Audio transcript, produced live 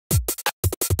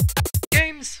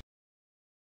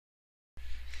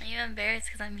embarrassed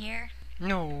because I'm here?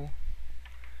 No.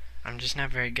 I'm just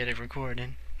not very good at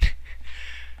recording.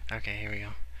 Okay, here we go.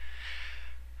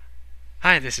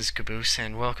 Hi, this is Caboose,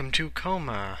 and welcome to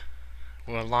Coma.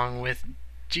 We're along with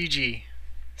Gigi.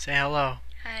 Say hello.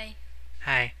 Hi.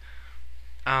 Hi.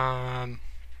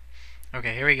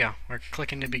 Okay, here we go. We're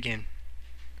clicking to begin.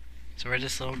 So we're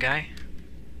this little guy.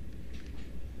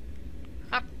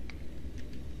 Up.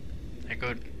 I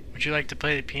go. Would you like to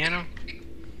play the piano?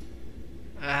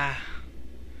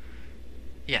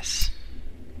 Yes.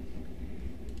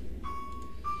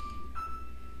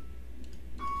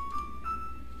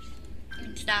 You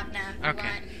can stop now if you Okay,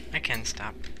 want. I can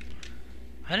stop.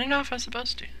 I didn't know if I was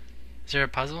supposed to. Is there a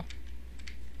puzzle?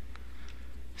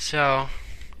 So,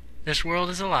 this world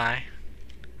is a lie.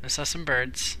 I saw some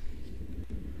birds.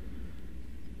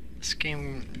 This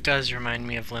game does remind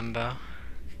me of Limbo.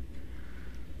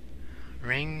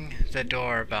 Ring the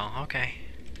doorbell. Okay.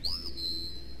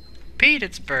 Pete,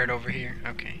 it's Bird over here.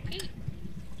 Okay. Pete.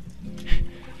 Do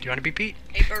you want to be Pete?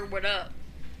 Hey, Bird, what up?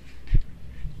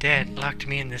 Dad locked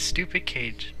me in this stupid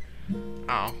cage.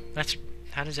 Oh, that's...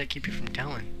 How does that keep you from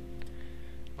telling?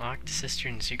 Locked sister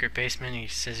in the secret basement. He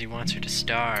says he wants her to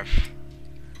starve.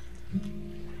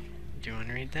 Do you want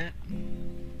to read that?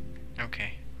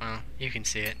 Okay, well, you can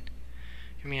see it.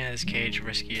 Get me out of this cage,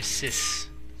 rescue a sis.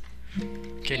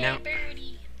 Okay, Hey, now,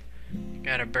 Birdie.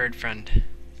 got a bird friend.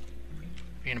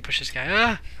 We're gonna push this guy.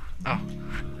 Ah! Oh.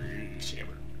 Where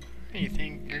do you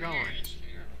think you're going?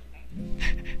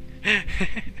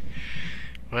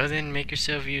 Well then, make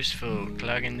yourself useful.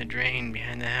 Clogging the drain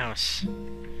behind the house.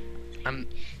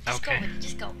 Okay.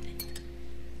 Just go with it.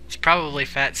 It's probably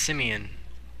Fat Simeon.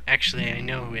 Actually, I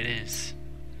know who it is.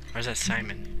 Or is that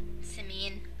Simon?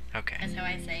 Simeon. Okay. That's how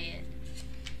I say it.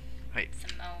 Wait.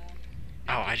 Simone.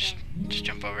 Oh, I just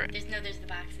jump over it. There's the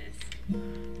boxes.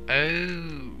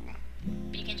 Oh.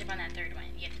 But you can jump on that third one.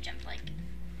 You have to jump, like,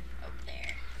 over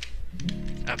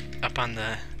there. Up on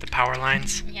the power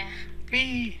lines. Yeah.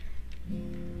 Whee!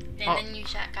 And then you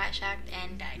got shocked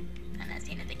and died. And that's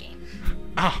the end of the game.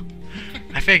 Oh,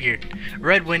 I figured.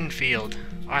 Red Windfield.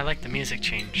 Oh, I like the music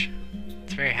change.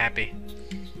 It's very happy.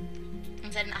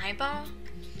 Is that an eyeball?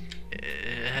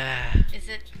 Uh, Is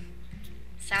it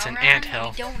Sauron? It's an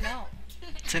anthill. I don't know.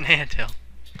 It's an anthill.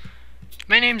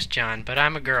 My name's John, but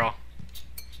I'm a girl.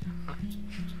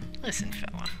 Listen,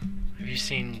 fella.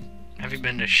 Have you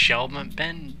been to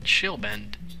Shellbend?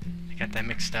 Shillbend. I got that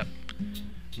mixed up.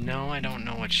 No, I don't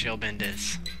know what Shillbend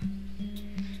is.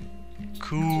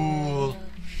 Cool.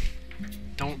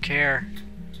 Don't care.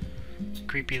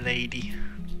 Creepy lady.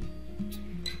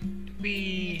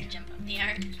 Wee. Jump up the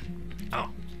arc. Oh.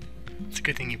 It's a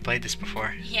good thing you played this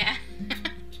before. Yeah.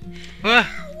 Ah!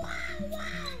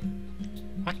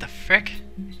 What the frick?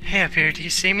 Hey up here, do you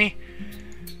see me?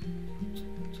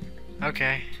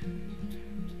 Okay.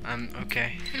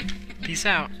 Okay. Peace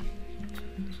out.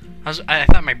 I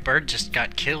thought my bird just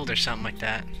got killed or something like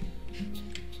that.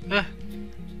 I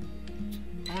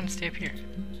want to stay up here.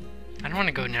 I don't want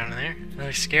to go down there. That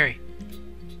looks scary.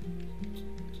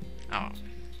 Oh.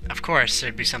 Of course,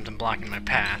 there'd be something blocking my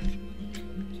path.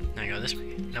 Can I go this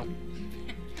way? Nope.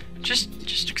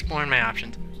 Just exploring my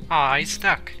options. Aw, he's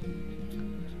stuck.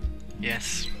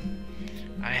 Yes.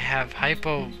 I have I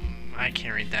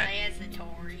can't read that.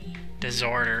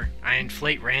 Disorder. I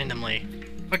inflate randomly.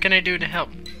 What can I do to help?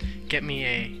 Get me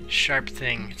a sharp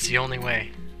thing. It's the only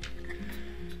way.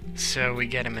 So we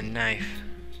get him a knife.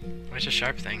 Where's a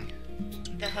sharp thing?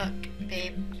 The hook,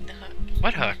 babe. The hook.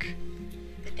 What hook?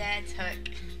 The dad's hook.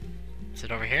 Is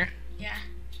it over here? Yeah.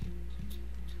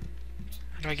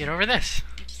 How do I get over this?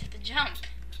 You just have to jump.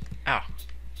 Oh.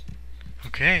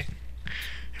 Okay.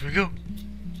 Here we go.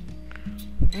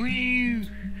 Whee!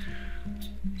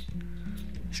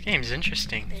 This game's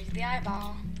interesting. There's the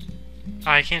eyeball. Oh,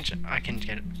 I can't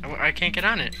get it. I can't get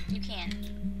on it. You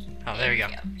can. Oh, there we go.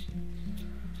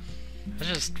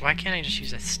 Why can't I just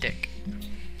use a stick?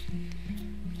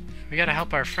 We gotta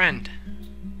help our friend.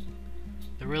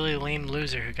 The really lame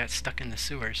loser who got stuck in the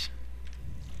sewers.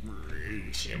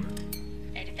 And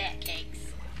fat cakes.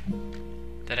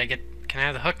 Can I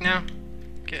have the hook now?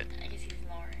 Good. I guess he's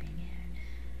lowering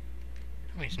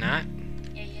it. No, he's not.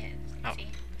 Yeah, he is. Oh. See?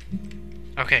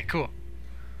 Okay, cool.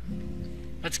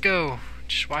 Let's go.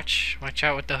 Just watch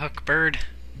out with the hook, Bird.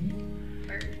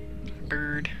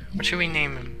 Bird. What should we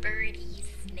name him? Birdie's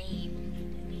name.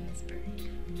 His name is Birdie.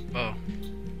 Oh.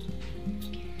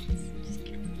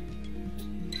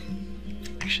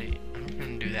 Actually, I'm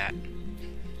gonna do that.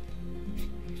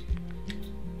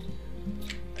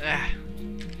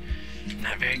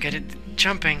 Not very good at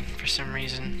jumping for some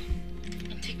reason.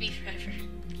 It took me forever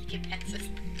to get past this.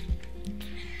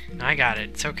 I got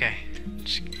it. It's okay.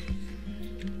 Just...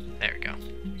 There we go.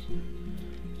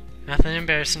 Nothing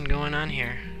embarrassing going on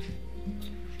here.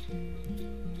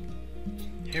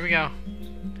 Here we go.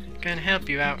 Gonna help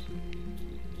you out.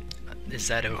 Is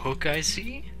that a hook I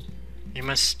see? You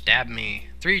must stab me.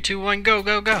 3, 2, 1, go,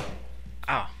 go, go!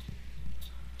 Oh.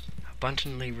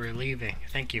 Abundantly relieving.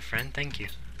 Thank you, friend. Thank you.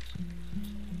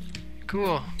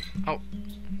 Cool. Oh.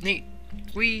 Neat.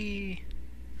 Whee!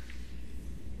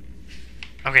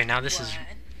 Okay, now this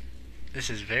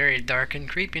is very dark and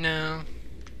creepy now.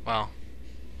 Well.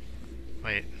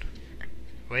 Wait.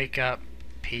 Wake up,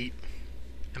 Pete.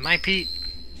 Am I Pete?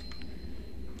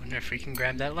 Wonder if we can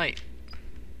grab that light.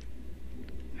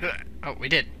 Oh, we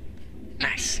did.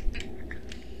 Nice.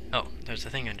 Oh, there's a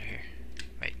thing under here.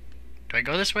 Wait. Do I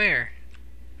go this way or?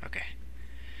 Okay.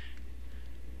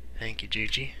 Thank you,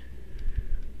 Gigi.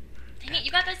 Dang it,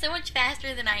 you got that so much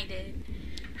faster than I did.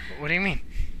 What do you mean?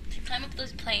 To climb up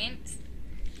those planes,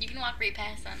 you can walk right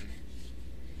past them.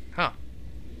 Oh.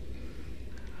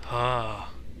 Oh.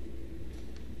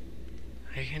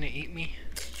 Are you gonna eat me?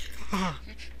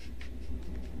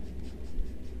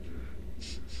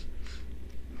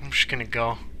 I'm just gonna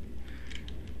go.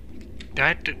 Do I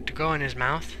have to go in his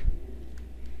mouth?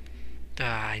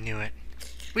 Ah, I knew it.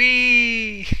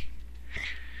 Whee!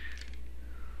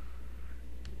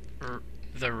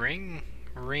 The ring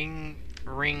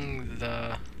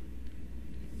the...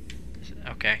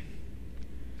 Okay.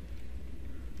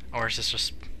 Or is this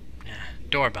just... Yeah.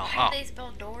 Doorbell. Why Oh. did they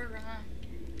spell door wrong?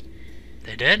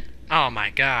 They did? Oh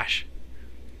my gosh.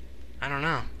 I don't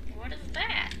know. What is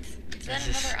that? Is that This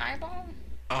is- another eyeball?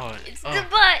 Oh, It's oh. the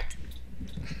butt!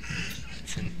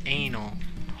 It's an anal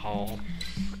hole.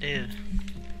 Ew.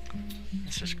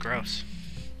 This is gross.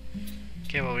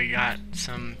 Okay, well we got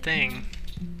something.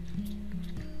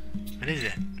 What is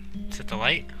it? Is it the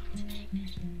light?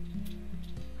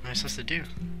 What am I supposed to do?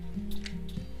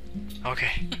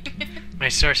 Okay. My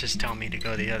sources tell me to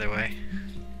go the other way.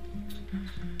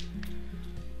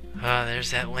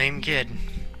 There's that lame kid.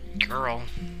 Girl.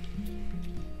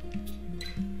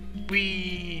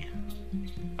 Whee!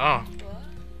 Oh.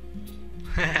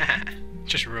 What?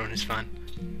 Just ruin his fun.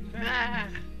 Ah.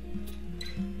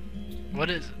 What?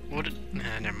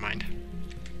 Nah, never mind.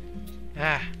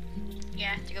 Ah. You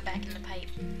have to go back in the pipe.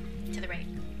 To the right.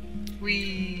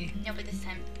 Whee! No, but this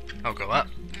time. Oh, go up.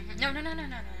 No.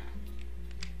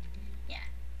 Yeah.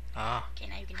 Ah. Okay,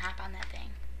 now you can hop on that thing.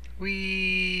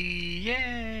 Whee!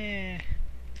 Yeah!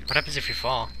 What happens if you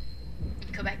fall?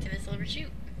 Go back to the silver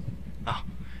chute. Oh,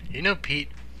 you know, Pete,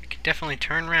 we could definitely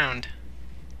turn around.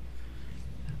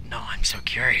 No, I'm so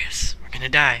curious. We're gonna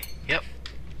die. Yep.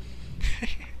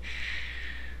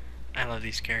 I love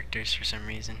these characters for some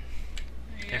reason.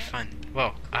 They're fun.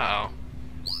 Whoa. Uh-oh.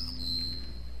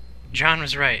 John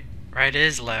was right. Right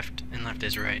is left, and left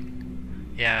is right.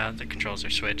 Yeah, the controls are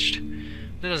switched.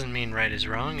 That doesn't mean right is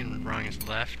wrong, and wrong is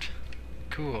left.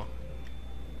 Cool.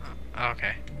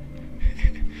 Okay.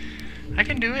 I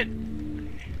can do it.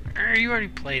 You already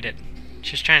played it.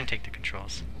 She's trying to take the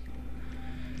controls.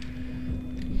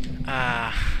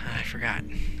 I forgot.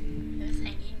 Those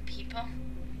hanging people.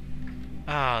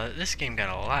 Oh, this game got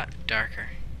a lot darker.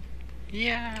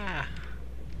 Yeah.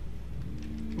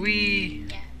 We.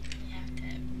 Yeah, you have to.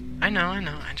 I know.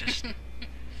 I just.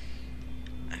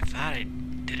 I thought I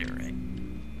did it right.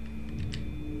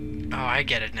 Oh, I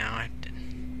get it now. I did.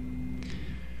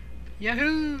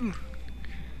 Yahoo!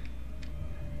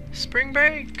 Spring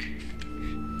break.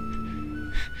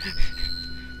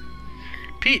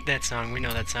 Pete, that song. We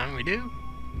know that song. We do.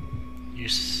 Your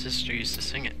sister used to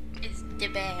sing it. It's the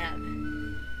bab.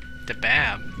 The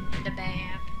Bab. The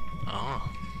bab.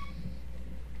 Oh.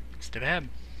 It's the Bab.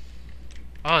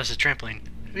 Oh, it's a trampoline.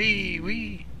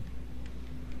 Wee.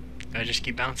 Do I just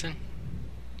keep bouncing?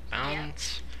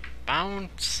 Bounce.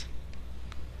 Bounce.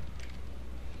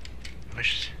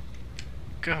 Wish.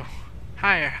 Go.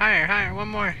 Higher. One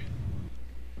more.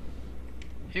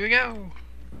 Here we go.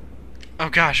 Oh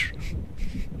gosh.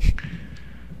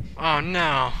 Oh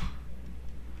no.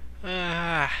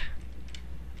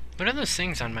 What are those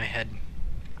things on my head?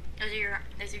 Those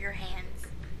are your hands.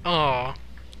 Oh.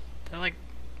 They're like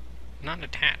not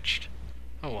attached.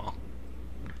 Oh well.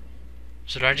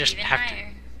 So do I just Even have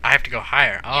higher. to I have to go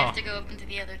higher. Oh. You have to go up into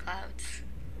the other clouds.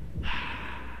 You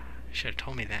should have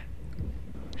told me that.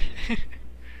 Okay.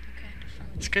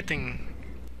 It's a good thing.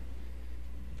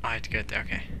 Oh, I have to go there.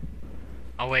 Okay.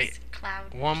 I'll wait.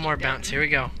 Cloud. One more kingdom. bounce. Here we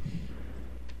go.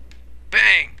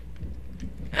 Bang!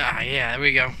 Ah, yeah, there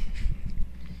we go.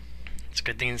 It's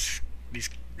good things. These.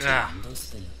 Ah.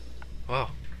 Whoa.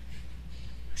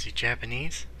 Is he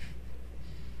Japanese?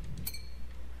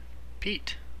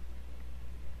 Pete.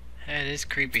 That is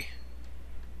creepy.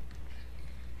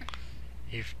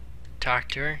 You've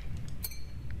talked to her?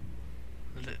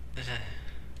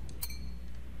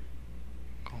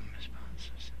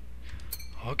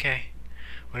 Okay.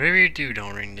 Whatever you do,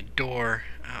 don't ring the door.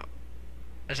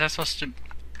 Is that supposed to...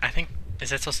 I think...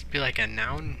 Is that supposed to be like a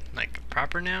noun? Like a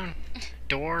proper noun?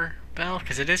 Door bell?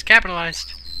 Because it is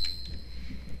capitalized.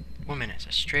 Woman is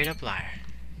a straight up liar.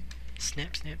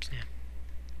 Snap, snap, snap.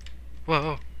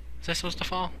 Whoa. Is that supposed to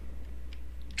fall?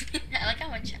 I like how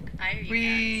much higher you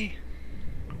Wee.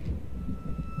 got.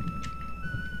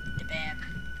 The bab.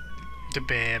 The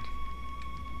bab.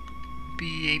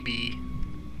 B-A-B.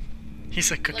 He's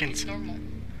like Look, cooking it's some... normal.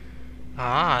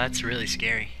 Ah, that's really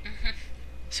scary.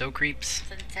 So creeps.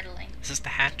 It's unsettling. Is this the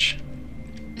hatch?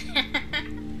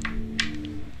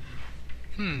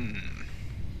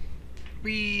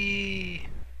 Wee.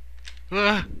 Do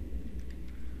I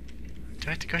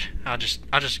have to go? I'll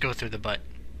just go through the butt.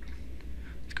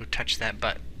 Let's go touch that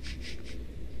butt.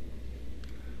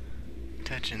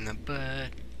 Touching the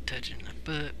butt. Touching the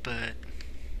butt.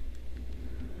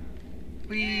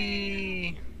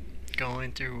 Wee.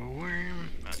 Going through a worm.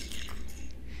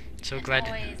 So glad.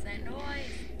 That noise.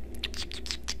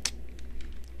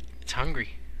 It's hungry.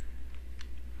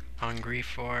 Hungry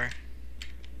for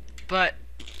butt.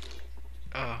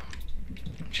 Oh,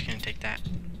 I'm just gonna take that.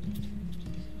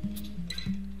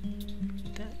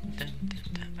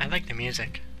 I like the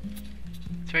music.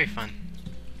 It's very fun.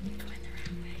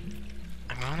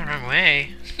 I'm going the wrong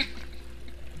way.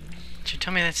 Did you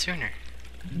tell me that sooner?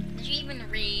 Did you even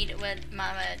read what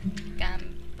Mama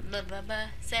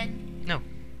said? No.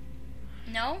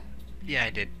 No? Yeah, I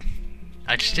did.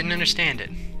 I just didn't understand it.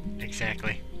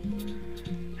 Exactly.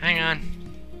 Hang on.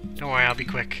 Don't worry, I'll be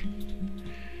quick.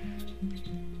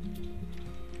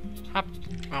 Hop.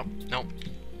 Oh, no.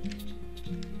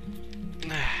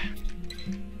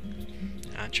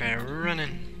 I'll try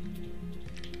running.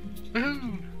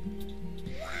 Woohoo!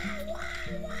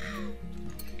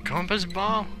 Compass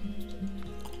ball?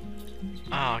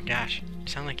 Oh gosh, you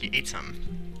sound like you ate something.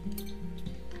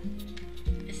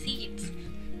 The seeds.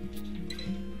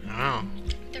 Oh.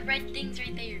 The red thing's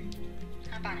right there.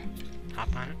 Hop on it.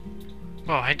 Hop on it?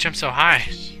 Whoa, I jumped so high.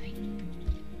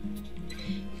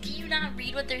 Do you not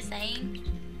read what they're saying?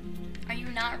 Are you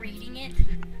not reading it?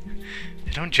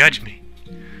 Don't judge me.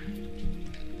 Do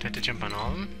I have to jump on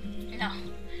all of them? No.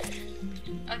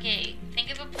 Okay, think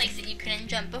of a place that you couldn't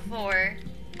jump before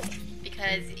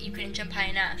because you couldn't jump high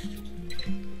enough.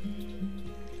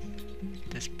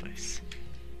 This place.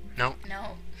 Nope.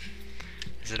 No.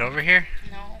 Is it over here?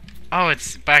 No. Oh,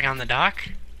 it's back on the dock?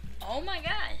 Oh my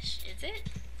gosh, is it?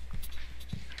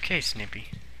 Okay,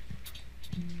 Snippy.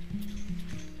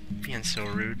 Being so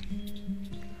rude.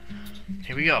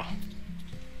 Here we go.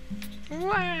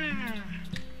 Wah!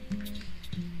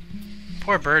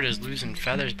 Poor bird is losing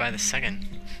feathers by the second.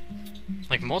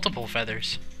 Like multiple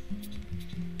feathers.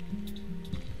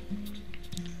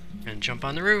 Gonna jump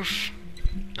on the roof.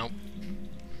 Nope.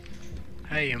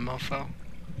 Hey, you mofo.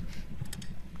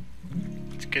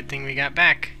 It's a good thing we got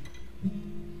back.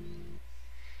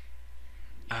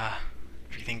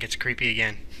 Everything gets creepy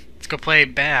again. Let's go play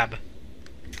Bab.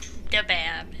 The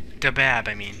bab. Da Bab,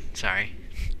 I mean. Sorry.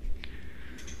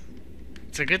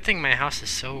 It's a good thing my house is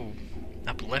so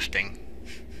uplifting.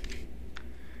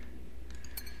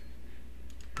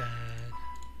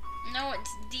 No,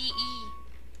 it's D-E.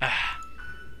 Ah.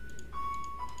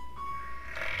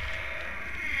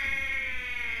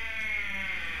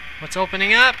 What's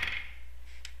opening up?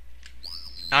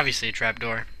 Obviously a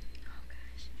trapdoor. Oh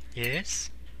gosh. Yes?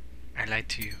 I lied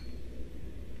to you.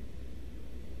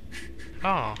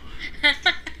 Oh.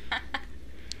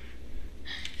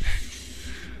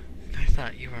 I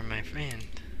thought you were my friend.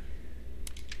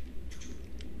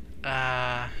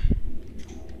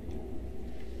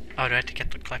 Oh, do I have to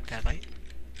collect that light?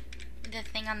 The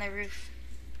thing on the roof.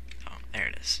 Oh, there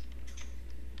it is.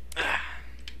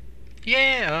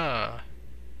 Yeah!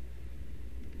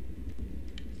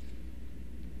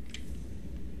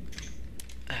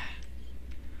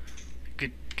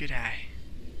 Good eye.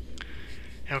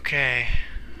 Okay.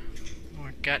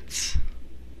 More guts.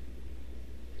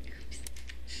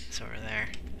 It's over there.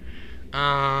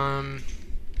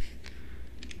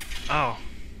 Oh.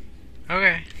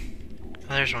 Okay.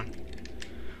 Oh, there's one.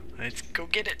 Let's go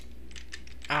get it.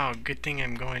 Oh, good thing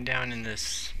I'm going down in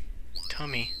this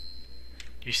tummy.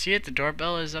 Do you see it? The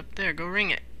doorbell is up there. Go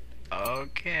ring it.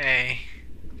 Okay.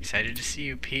 Excited to see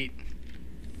you, Pete.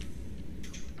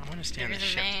 I want to stay on the There's a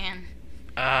ship. van.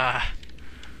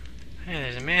 Hey,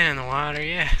 there's a man in the water,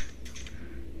 yeah.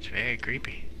 It's very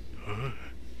creepy. Ooh.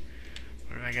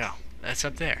 Where do I go? That's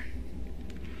up there.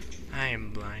 I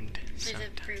am blind There's a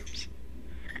proof.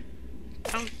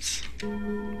 sometimes. Totes.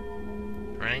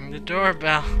 Ring the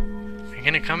doorbell. Are you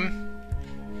gonna come?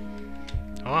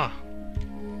 Oh.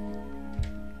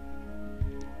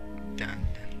 Dun,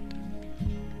 dun,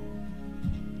 dun.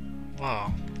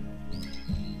 Whoa.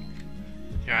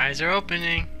 Your eyes are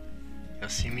opening. You'll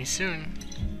see me soon.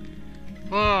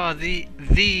 Whoa, the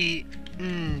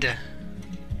end.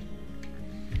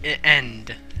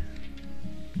 End.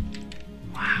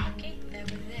 Wow. Okay, that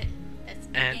was it. That's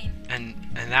the game. And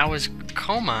that was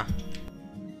Coma.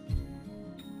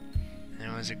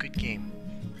 And it was a good game.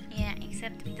 Yeah,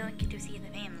 except we don't get to see the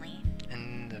family.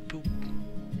 And the poop.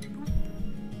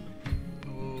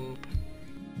 Poop.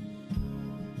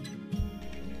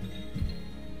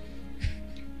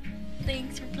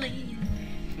 Thanks for playing.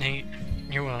 Hey,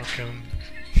 you're welcome.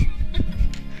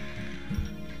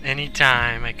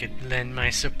 Anytime I could lend my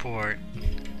support.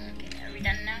 Okay, are we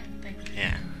done now? Thanks.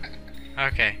 Yeah.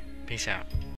 Okay, peace out.